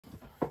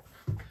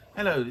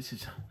Hello, this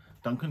is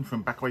Duncan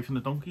from Back Away from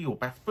the Donkey or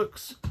Bath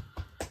Books.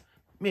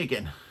 Me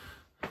again.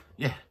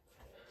 Yeah,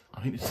 I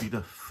think this will be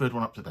the third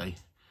one up today.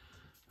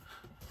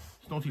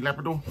 Snotty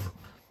Labrador.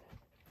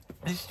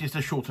 This is just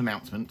a short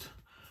announcement.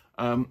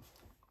 A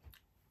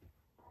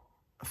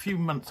few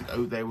months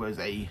ago there was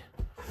a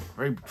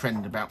very big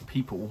trend about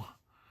people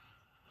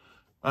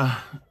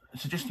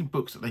suggesting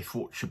books that they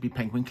thought should be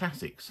Penguin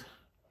classics.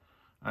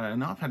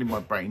 And I've had in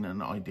my brain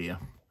an idea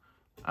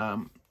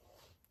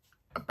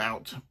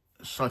about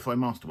Sci-Fi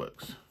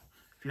Masterworks.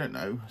 If you don't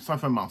know,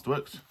 Sci-Fi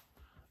Masterworks,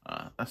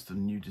 that's the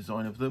new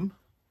design of them.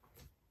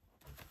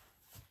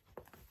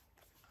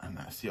 And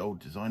that's the old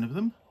design of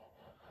them.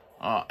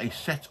 Are a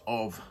set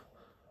of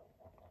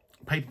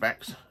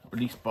paperbacks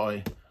released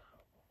by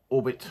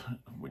Orbit,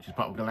 which is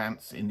part of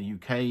Glance in the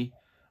UK.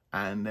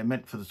 And they're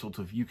meant for the sort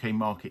of UK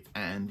market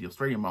and the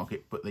Australian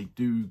market, but they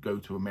do go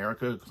to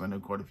America, because I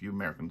know quite a few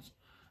Americans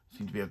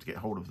seem to be able to get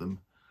hold of them.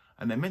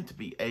 And they're meant to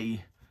be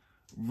a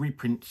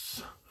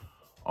reprints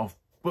of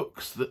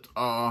books that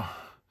are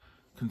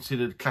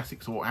considered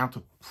classics or out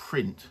of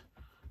print,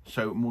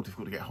 so more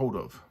difficult to get hold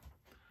of.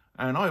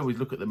 And I always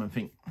look at them and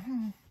think,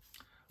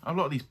 a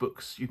lot of these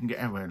books you can get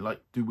everywhere. Like,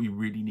 do we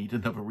really need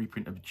another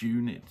reprint of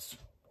June? It's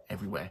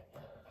everywhere.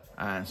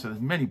 And so there's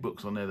many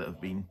books on there that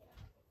have been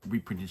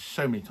reprinted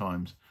so many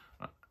times.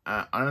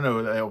 I don't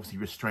know, they're obviously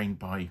restrained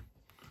by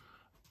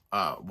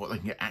what they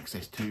can get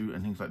access to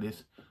and things like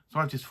this. So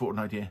I've just thought an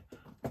idea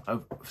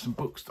of some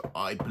books that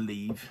I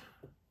believe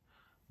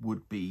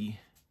would be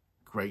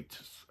great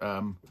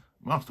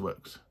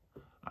Masterworks.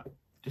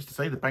 Just to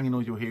say, the banging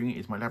noise you're hearing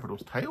is my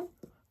Labrador's tail,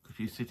 because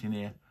she's sitting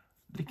here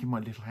licking my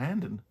little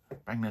hand and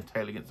banging her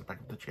tail against the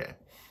back of the chair.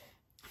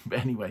 But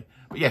anyway,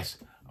 but yes,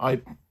 I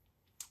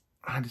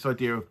had this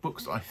idea of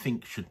books that I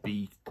think should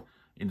be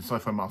in the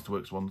Sci-Fi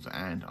Masterworks ones,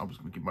 and I was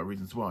going to give my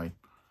reasons why.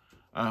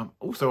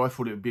 Also, I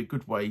thought it would be a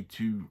good way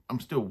to... I'm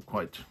still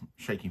quite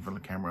shaky in front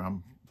of the camera.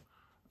 I'm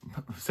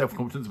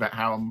self-confident about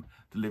how I'm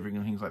delivering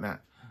and things like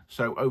that.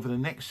 So over the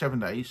next 7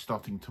 days,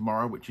 starting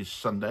tomorrow, which is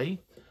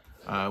Sunday,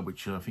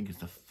 which I think is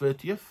the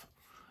 30th,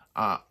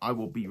 I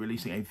will be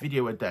releasing a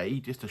video a day,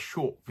 just a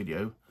short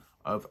video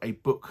of a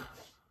book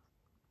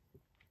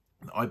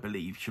that I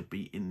believe should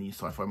be in the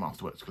Sci-Fi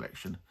Masterworks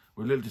collection,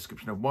 with a little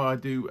description of why I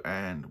do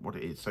and what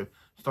it is. So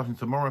starting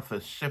tomorrow for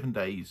 7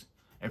 days,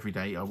 every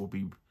day, I will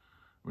be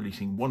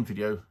releasing one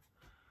video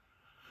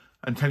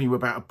and telling you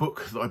about a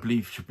book that I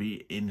believe should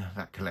be in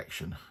that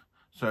collection.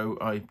 So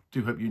I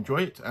do hope you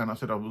enjoy it, and I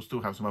said I will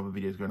still have some other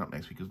videos going up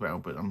next week as well,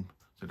 but I'm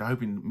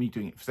hoping me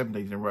doing it for 7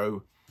 days in a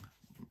row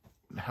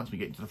helps me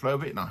get into the flow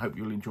of it, and I hope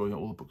you'll enjoy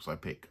all the books I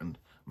pick and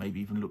maybe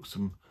even look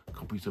some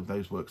copies of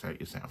those works out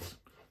yourselves.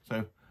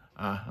 So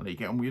I'll let you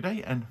get on with your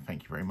day, and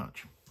thank you very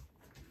much.